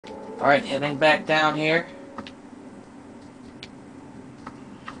Alright, heading back down here.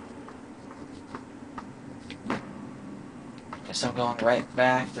 Guess I'm going right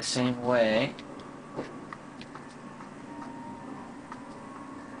back the same way.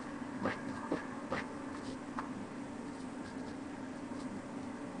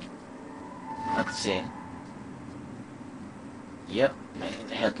 Let's see. Yep, I need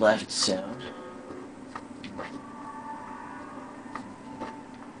to head left soon.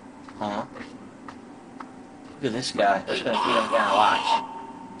 Huh? Look at this guy. That's gonna beat him down. Watch.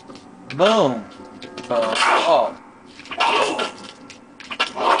 Boom! Boom. Oh.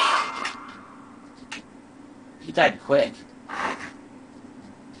 He died quick.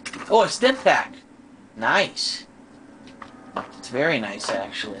 Oh, a stim pack! Nice. It's very nice,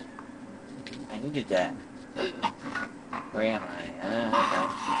 actually. I needed that. Where am I?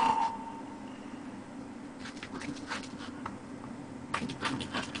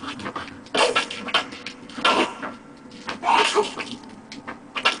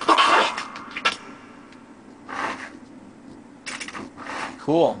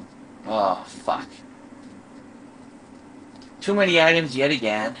 Cool. Oh, fuck. Too many items yet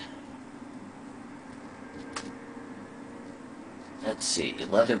again. Let's see.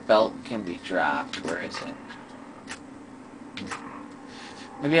 Leather belt can be dropped. Where is it?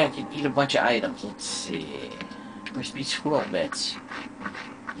 Maybe I can eat a bunch of items. Let's see. Crispy squirrel bits.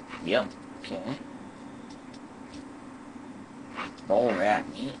 Yep. Okay. Mole rat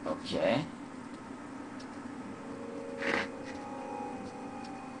meat. Okay.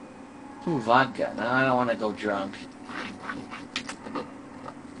 Ooh, vodka. No, I don't want to go drunk.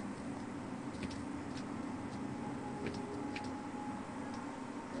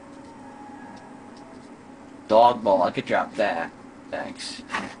 Dog bowl. I could drop that. Thanks.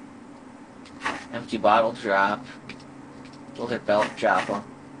 Empty bottle drop. Leather belt drop them.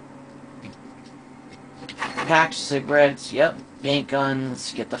 Packed cigarettes. Yep. Paint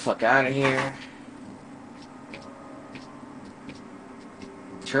guns. Get the fuck out of here.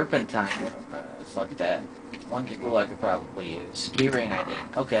 Turpentine. Fuck that. One glue I could probably use. Key ring I need.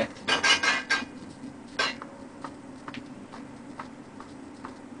 Okay.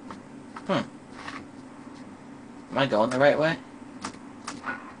 Am I going the right way?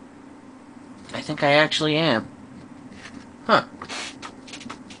 I think I actually am. Huh.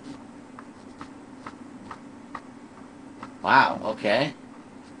 Wow, okay.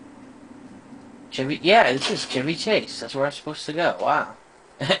 Chevy, yeah, this is Chevy Chase. That's where I'm supposed to go. Wow.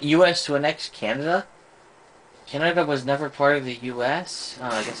 U.S. to annex Canada? Canada was never part of the U.S.? Oh,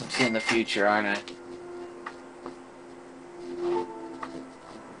 I guess I'm seeing the future, aren't I?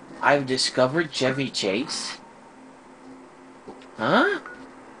 I've discovered Chevy Chase? Huh?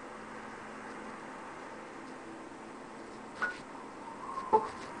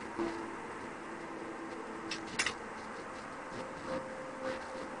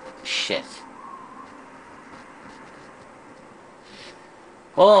 Shit.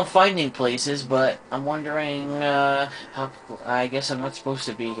 Well, I'm finding places, but I'm wondering, how... I guess I'm not supposed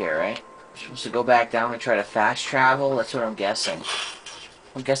to be here, right? I'm supposed to go back down and try to fast travel? That's what I'm guessing.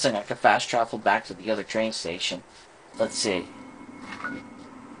 I'm guessing I could fast travel back to the other train station. Let's see.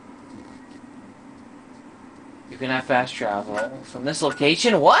 You can have fast travel from this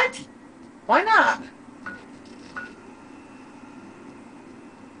location? What? Why not?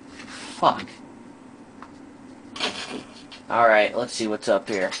 Fuck. Alright, let's see what's up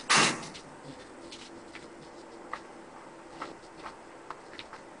here.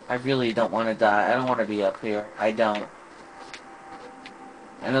 I really don't want to die. I don't want to be up here. I don't.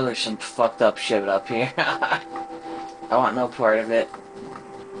 I know there's some fucked up shit up here. I want no part of it.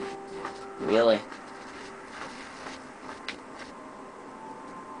 Really.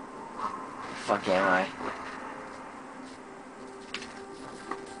 Fuck am I?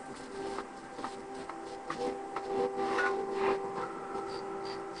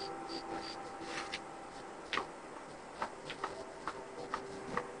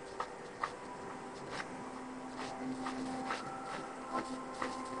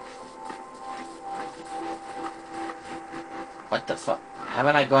 What the fuck?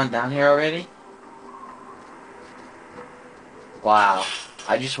 Haven't I gone down here already? Wow.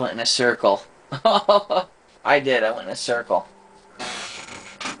 I just went in a circle. I did. I went in a circle.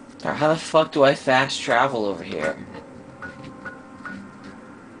 Now, how the fuck do I fast travel over here?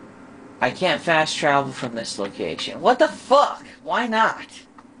 I can't fast travel from this location. What the fuck? Why not?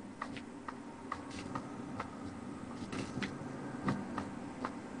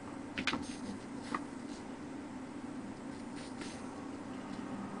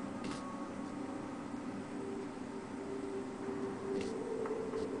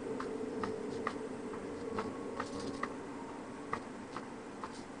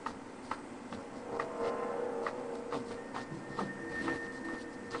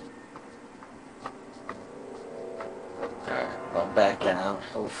 down.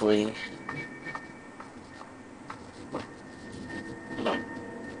 Hopefully.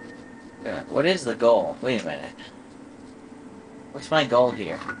 What is the goal? Wait a minute. What's my goal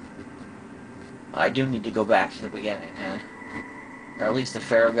here? I do need to go back to the beginning, huh? Or at least the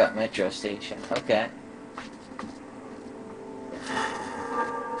Farragut Metro Station. Okay.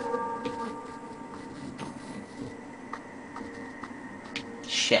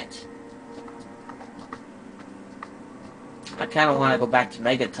 Shit. I kind of want to go back to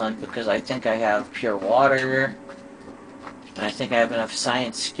Megaton because I think I have pure water. And I think I have enough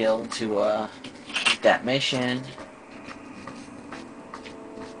science skill to beat that mission.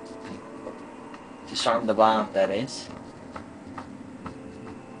 Disarm the bomb, that is.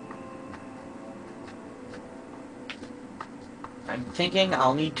 I'm thinking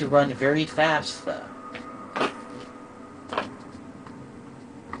I'll need to run very fast, though.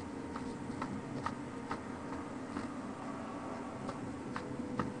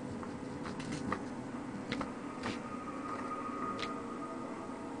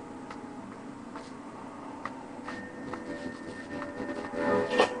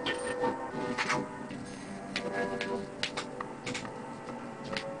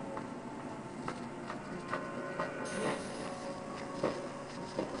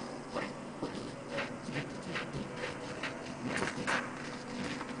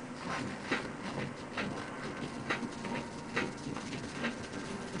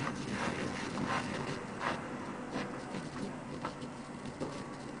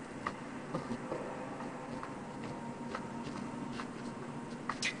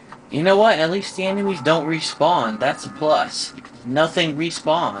 You know what? At least the enemies don't respawn. That's a plus. Nothing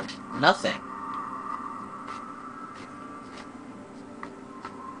respawned. Nothing.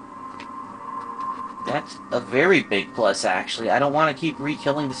 That's a very big plus, actually. I don't want to keep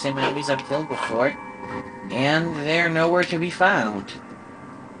re-killing the same enemies I've killed before. And they're nowhere to be found.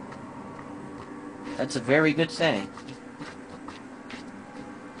 That's a very good thing.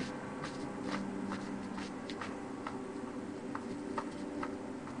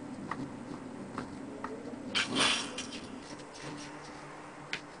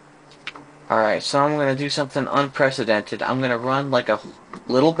 Alright, so I'm gonna do something unprecedented. I'm gonna run like a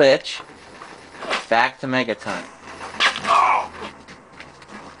little bitch back to Megaton.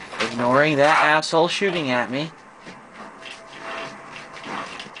 Ignoring that asshole shooting at me.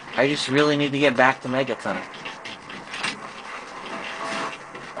 I just really need to get back to Megaton.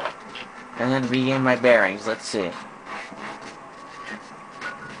 And then regain my bearings. Let's see.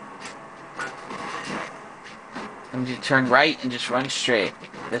 I'm gonna turn right and just run straight.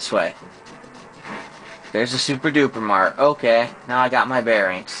 This way. There's a super duper mart. Okay, now I got my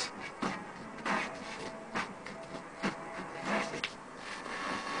bearings.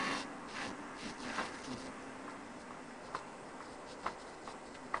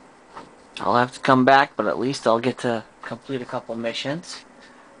 I'll have to come back, but at least I'll get to complete a couple missions.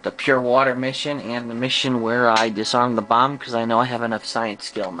 The pure water mission and the mission where I disarm the bomb, because I know I have enough science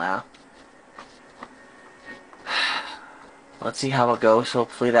skill now. Let's see how it goes.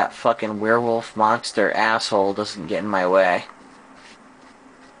 Hopefully that fucking werewolf monster asshole doesn't get in my way.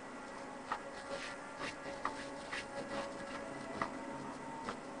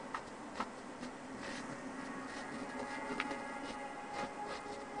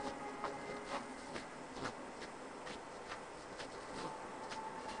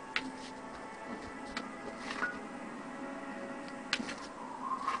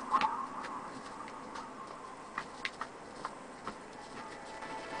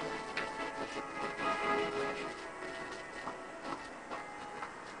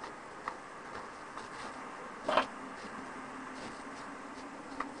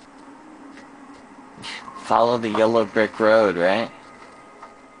 Follow the yellow brick road, right?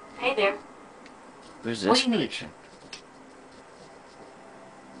 Hey there. Who's this What do you need? person?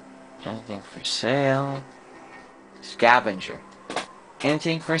 Anything for sale? Scavenger.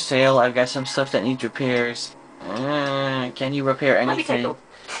 Anything for sale? I've got some stuff that needs repairs. Can you repair anything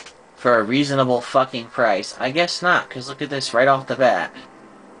for a reasonable fucking price? I guess not, because look at this right off the bat.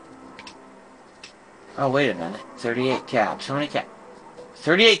 Oh, wait a minute. 38 caps. How many caps?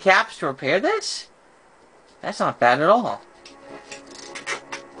 38 caps to repair this? That's not bad at all.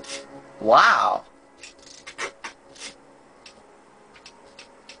 Wow.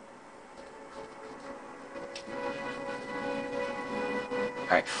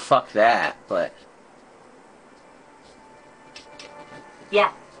 Alright, fuck that, but...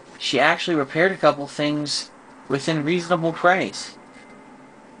 Yeah. She actually repaired a couple things within reasonable price.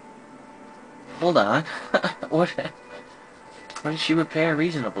 Hold on. What did she repair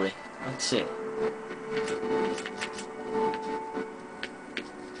reasonably? Let's see.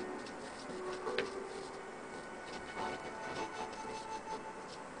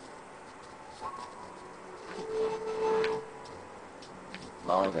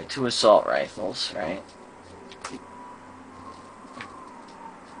 Okay, 2 assault rifles, right?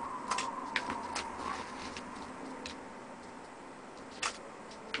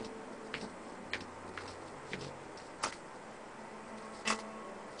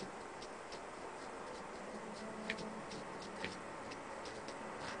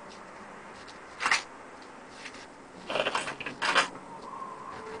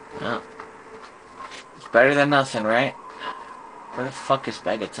 Oh. It's better than nothing, right? Where the fuck is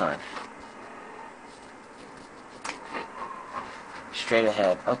Megaton? Straight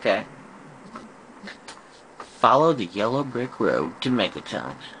ahead. Okay. Follow the yellow brick road to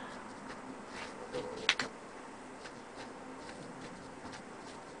Megaton.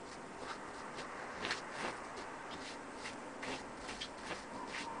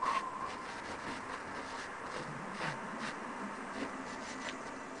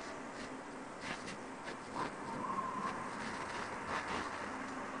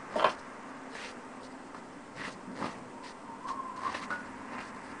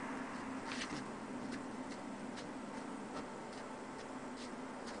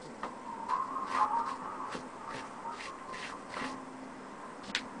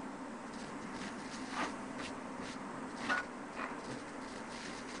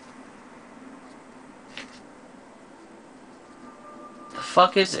 The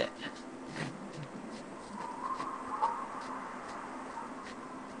fuck is it?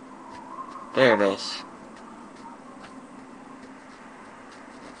 There it is.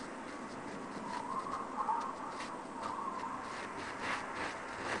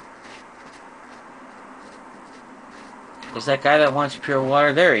 Is that guy that wants pure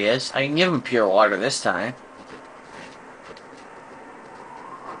water? There he is. I can give him pure water this time.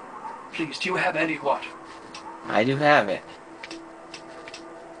 Please, do you have any water? I do have it.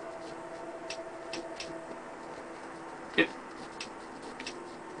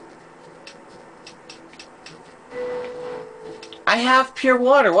 I have pure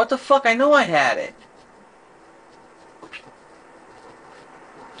water. What the fuck? I know I had it.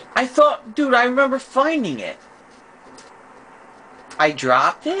 I thought, dude, I remember finding it. I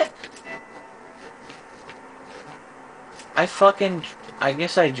dropped it? I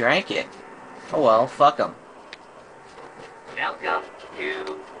guess I drank it. Oh well, fuck him. Welcome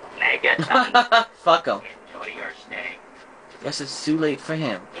to Megaton. Fuck him. Enjoy your stay. Guess it's too late for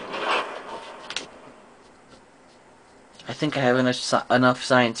him. I think I have enough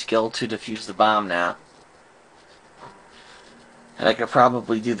science skill to defuse the bomb now. And I could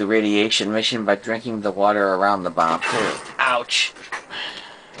probably do the radiation mission by drinking the water around the bomb too. Ouch!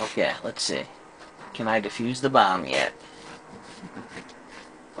 Okay, let's see. Can I defuse the bomb yet?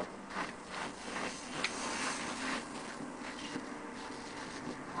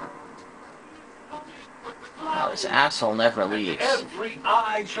 Oh, this asshole never leaves. Every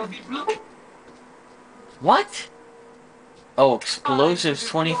eye shall be blue. What? Oh, explosives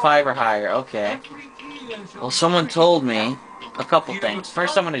 25 or higher. Okay. Well, someone told me a couple things.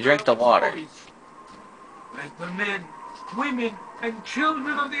 First, I'm going to drink the water. Let the men, women, and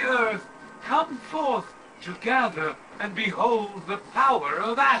children of the earth come forth to gather and behold the power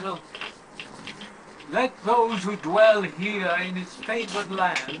of Atom. Let those who dwell here in his favored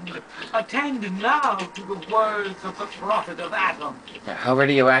land attend now to the words of the prophet of Atom. Now, how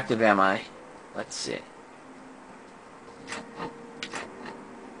radioactive am I? Let's see.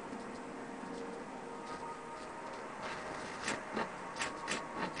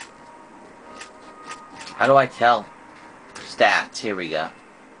 How do I tell? Stats, here we go.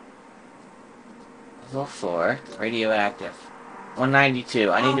 Level 4, radioactive. 192,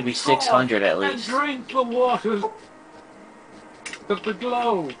 I need to be 600 at least. And drink the waters of the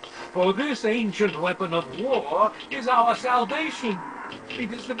globe, for this ancient weapon of war is our salvation.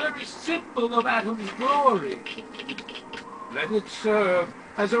 It is the very symbol of Atom's glory. Let it serve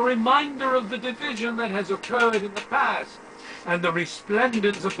as a reminder of the division that has occurred in the past, and the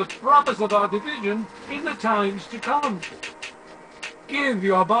resplendence of the promise of our division in the times to come. Give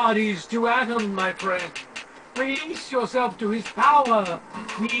your bodies to Atom, my friend. Release yourself to his power.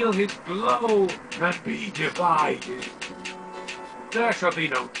 Feel his glow and be divided. There shall be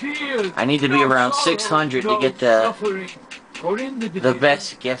no tears. I need to be around 600 to get the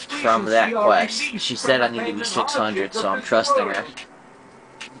best gift from that quest. She said I need to be 600, so I'm trusting her.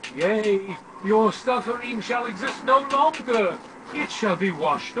 Yea, your suffering shall exist no longer. It shall be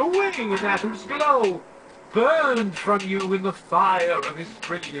washed away in Atom's glow, burned from you in the fire of his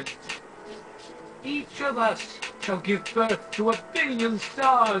brilliance. Each of us shall give birth to 1,000,000,000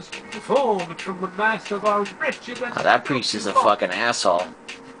 stars, formed from the mass of our wretched and Oh, that priest is a fucking asshole.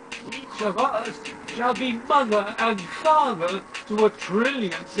 Each of us shall be mother and father to a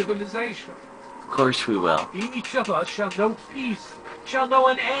trillion civilizations. Of course we will. Each of us shall know peace, shall know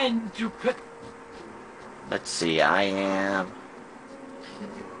an end to Let's see, I am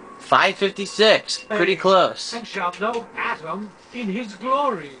 556. Pretty close. and shall know Atom in his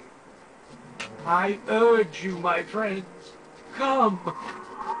glory. I urge you, my friends, come.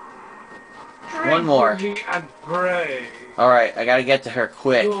 Drink One more. with me and pray. Alright, I gotta get to her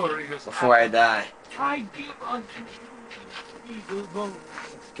quick Glorious before I Atom, die. I give unto you evil bones.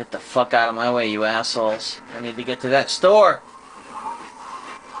 Get the fuck out of my way, you assholes. I need to get to that store.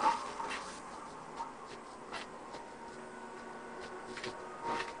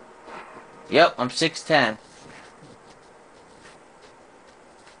 Yep, I'm 6'10".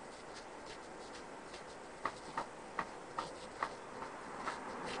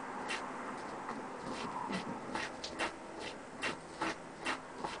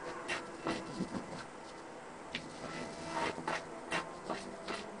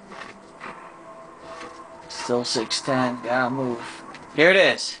 Still 6'10". Gotta move. Here it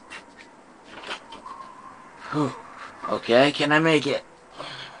is. Whew. Okay, can I make it?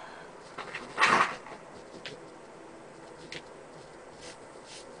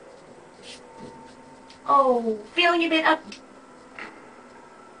 Oh, feeling a bit up.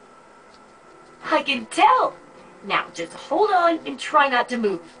 I can tell. Now, just hold on and try not to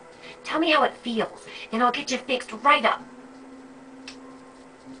move. Tell me how it feels, and I'll get you fixed right up.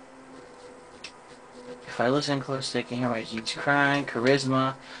 If I listen close, they can hear my genes crying.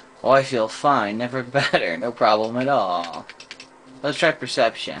 Charisma. Oh, I feel fine. Never better. No problem at all. Let's try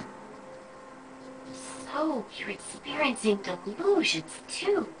perception. So, you're experiencing delusions,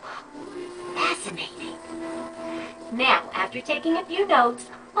 too. Fascinating. Now, after taking a few notes,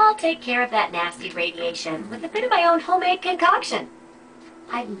 I'll take care of that nasty radiation with a bit of my own homemade concoction.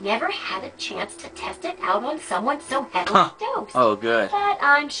 I've never had a chance to test it out on someone so heavily dosed. Oh, good. But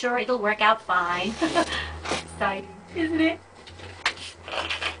I'm sure it'll work out fine. Exciting, isn't it?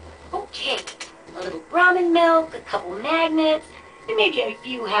 Okay, a little Brahmin milk, a couple magnets, and maybe a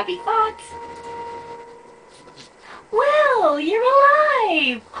few happy thoughts. Well, you're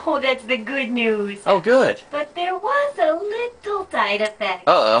alive! Oh, that's the good news. Oh, good. But there was a little side effect.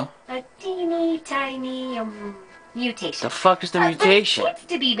 Uh-oh. A teeny tiny mutation. The fuck is the mutation? But it's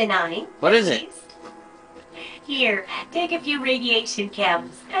to be benign. What at is it? least. Here, take a few radiation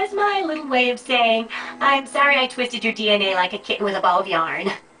chems as my little way of saying, I'm sorry I twisted your DNA like a kitten with a ball of yarn.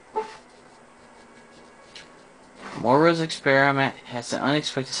 Morrow's experiment has an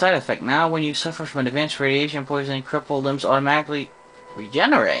unexpected side effect. Now, when you suffer from an advanced radiation poisoning, crippled limbs automatically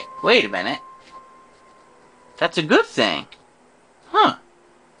regenerate. Wait a minute. That's a good thing. Huh.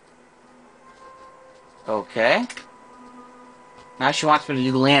 Okay. Now she wants me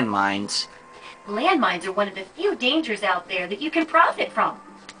to do landmines. Landmines are one of the few dangers out there that you can profit from.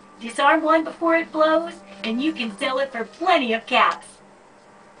 Disarm one before it blows, and you can sell it for plenty of cash.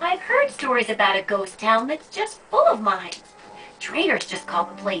 I've heard stories about a ghost town that's just full of mines. Traders just call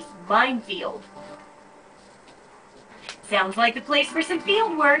the place Minefield. Sounds like the place for some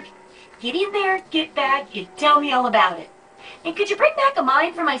field work. Get in there, get back, and tell me all about it. And could you bring back a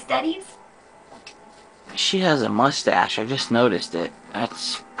mine for my studies? She has a mustache. I just noticed it.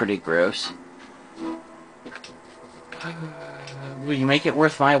 That's pretty gross. Will you make it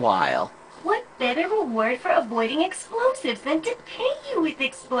worth my while? What better reward for avoiding explosives than to pay you with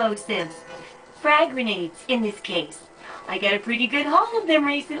explosives? Frag grenades, in this case. I got a pretty good haul of them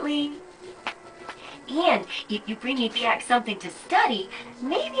recently. And if you bring me back something to study,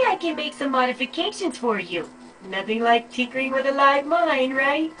 maybe I can make some modifications for you. Nothing like tinkering with a live mine,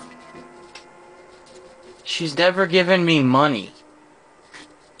 right? She's never given me money.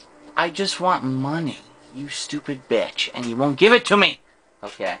 I just want money, you stupid bitch, and you won't give it to me.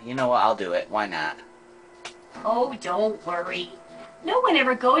 Okay, you know what? I'll do it. Why not? Oh, don't worry. No one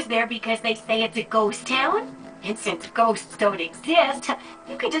ever goes there because they say it's a ghost town. And since ghosts don't exist,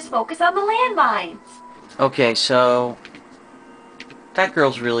 you can just focus on the landmines. Okay, so that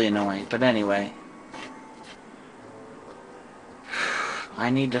girl's really annoying, but anyway. I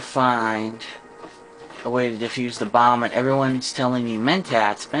need to find a way to defuse the bomb, and everyone's telling me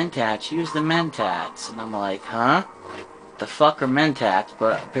mentats, use the mentats. And I'm like, huh? The fuck are mentats?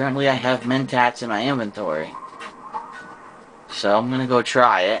 But apparently I have mentats in my inventory. So I'm gonna go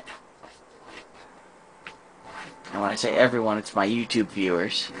try it. And when I say everyone, it's my YouTube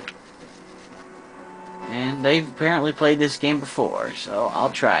viewers. And they've apparently played this game before, so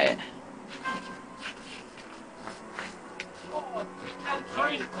I'll try it. Look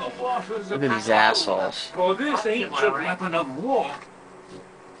Look at these assholes. For this ancient weapon of war.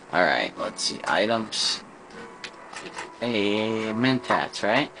 Alright, let's see. Items. A mentats,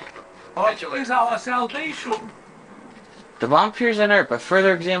 right? What is our salvation? The bomb appears inert, but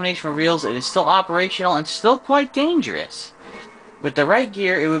further examination reveals it is still operational and still quite dangerous. With the right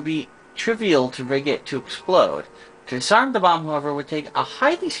gear, it would be trivial to rig it to explode. To disarm the bomb, however, would take a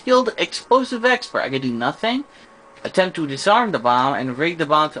highly skilled explosive expert. I could do nothing. Attempt to disarm the bomb and rig the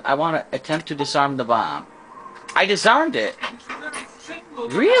bomb. I want to attempt to disarm the bomb. I disarmed it. It's the very symbol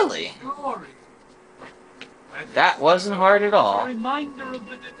of Really? Adam's glory. That wasn't hard at A all. reminder of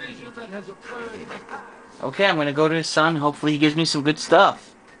the division that has occurred in the past. Okay, I'm gonna go to his son. Hopefully he gives me some good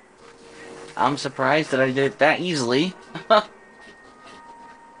stuff. I'm surprised that I did it that easily.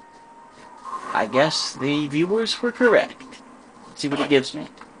 I guess the viewers were correct. Let's see what he gives me.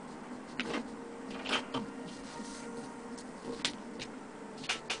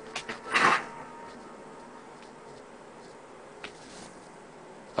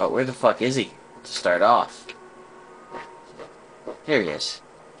 Oh, where the fuck is he? To start off. Here he is.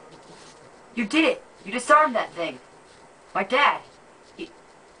 You did it! You disarmed that thing! My dad!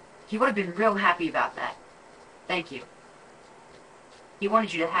 He would have been real happy about that. Thank you. He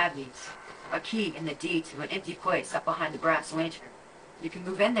wanted you to have these. A key and the deed to an empty place up behind the brass lantern. You can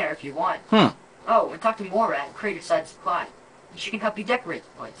move in there if you want. Oh, and talk to Morad at Craterside Supply. She can help you decorate the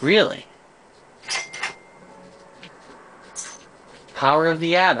place. Really? Power of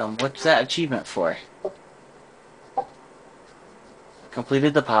the Atom. What's that achievement for?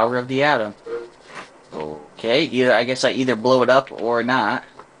 Completed the power of the atom. Okay, I guess I either blow it up or not.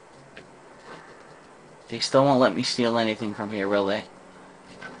 They still won't let me steal anything from here, will they?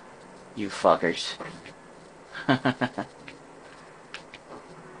 You fuckers.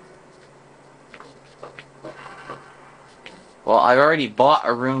 Well, I already bought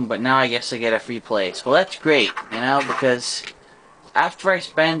a room, but now I guess I get a free place. Well, that's great, you know, because after I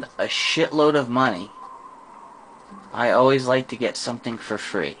spend a shitload of money, I always like to get something for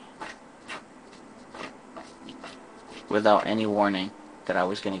free. Without any warning that I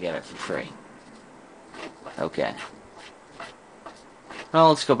was going to get it for free. Okay. Well,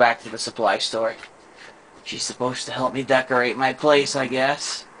 let's go back to the supply store. She's supposed to help me decorate my place, I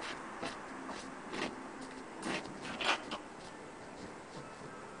guess.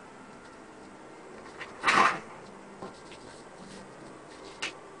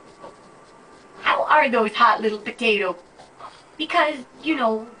 How are those hot little potatoes? Because, you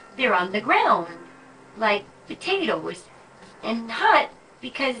know, they're on the ground. Like potatoes. And hot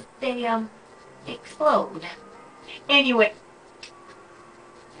because they, explode. Anyway.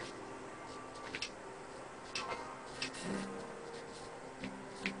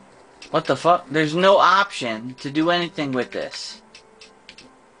 What the fuck? There's no option to do anything with this.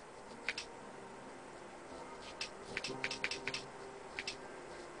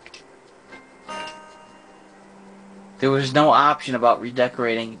 There was no option about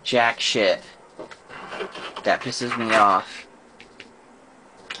redecorating jack shit. That pisses me off.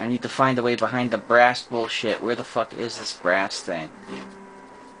 I need to find a way behind the brass bullshit. Where the fuck is this brass thing?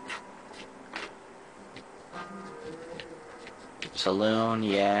 Saloon,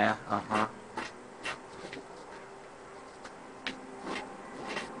 yeah, uh-huh.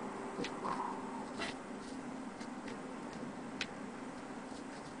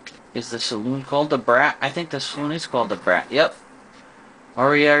 Is the saloon called the Brat? I think the saloon is called the Brat. Yep.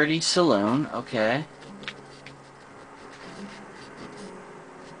 Moriarty Saloon, okay.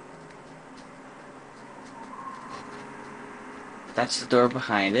 That's the door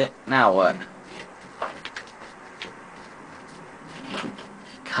behind it. Now what?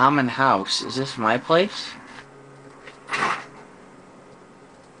 Common house. Is this my place?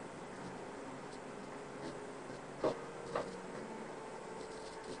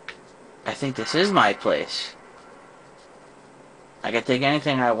 I think this is my place. I can take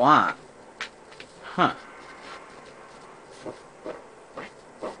anything I want. Huh.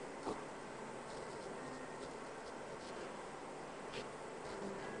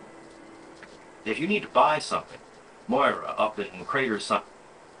 If you need to buy something, Moira up in Craterside.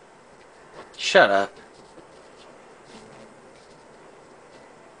 Shut up.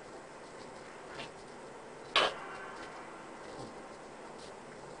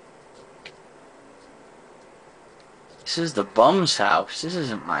 This is the bum's house. This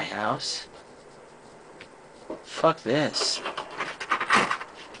isn't my house. Fuck this.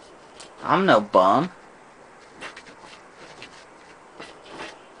 I'm no bum.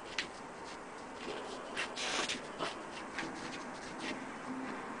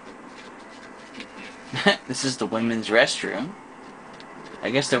 This is the women's restroom. I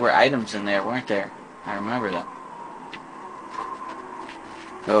guess there were items in there, weren't there? I remember them.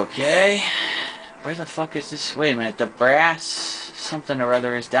 Okay. Where the fuck is this? Wait a minute. The brass something or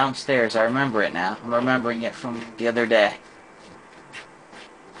other is downstairs. I remember it now. I'm remembering it from the other day.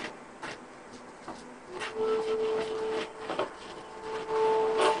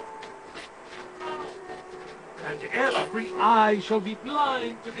 And every eye shall be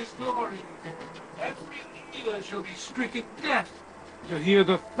blind to this glory. Every ear shall be stricken deaf to hear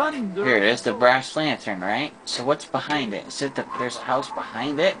the thunder. Here it is, the brass lantern, right? So what's behind it? Is it that there's a house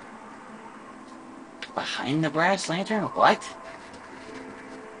behind it? Behind the brass lantern? What?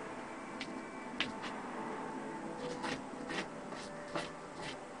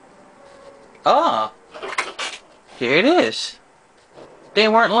 Oh! Here it is. They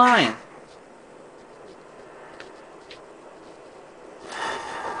weren't lying.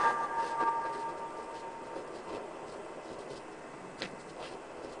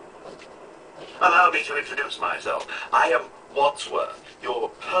 Allow me to introduce myself. I am Wadsworth, your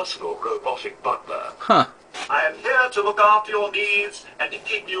personal robotic butler. Huh. I am here to look after your needs and to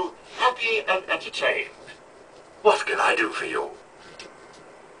keep you happy and entertained. What can I do for you?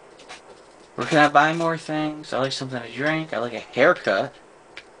 Where can I buy more things? I like something to drink. I like a haircut.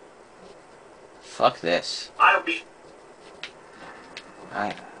 Fuck this. I'll be...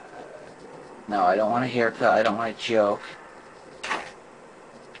 No, I don't want a haircut. I don't want a joke.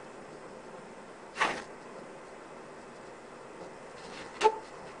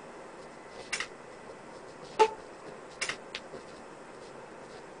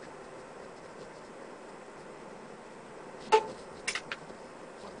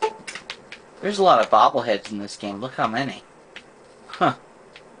 There's a lot of bobbleheads in this game. Look how many. Huh.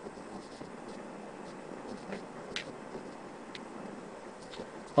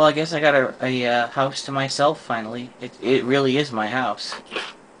 Well, I guess I got a house to myself finally. It really is my house.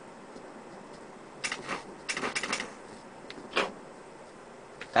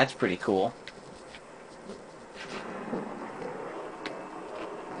 That's pretty cool.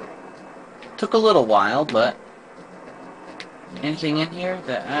 Took a little while, but anything in here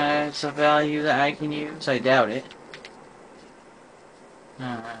that has a value that I can use? I doubt it.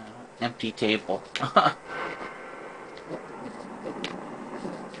 Empty table.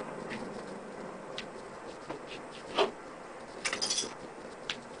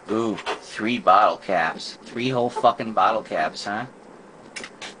 Ooh, 3 bottle caps. 3 whole fucking bottle caps, huh?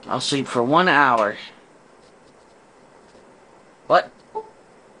 I'll sleep for 1 hour. What?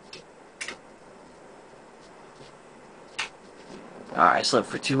 Alright, I slept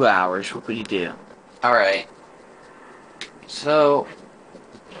for 2 hours. What would you do? Alright. So,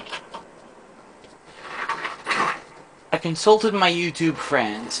 I consulted my YouTube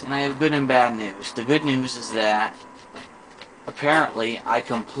friends, and I have good and bad news. The good news is that apparently I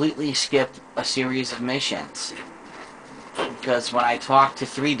completely skipped a series of missions. Because when I talked to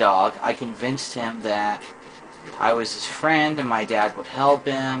 3Dog, I convinced him that I was his friend and my dad would help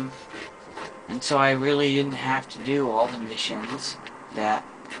him. And so I really didn't have to do all the missions that,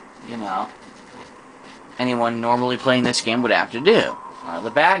 you know, anyone normally playing this game would have to do.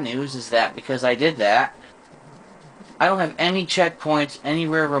 The bad news is that because I did that, I don't have any checkpoints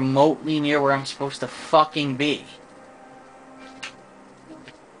anywhere remotely near where I'm supposed to fucking be.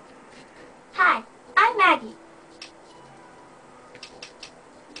 Hi, I'm Maggie.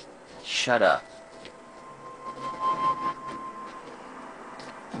 Shut up.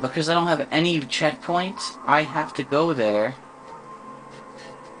 Because I don't have any checkpoints, I have to go there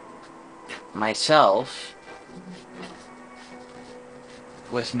myself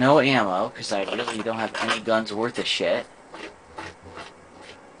with no ammo, because I really don't have any guns worth of shit.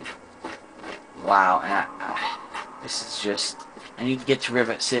 Wow, and this is just... I need to get to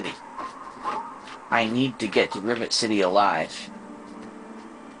Rivet City. I need to get to Rivet City alive.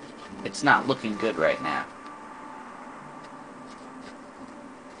 It's not looking good right now.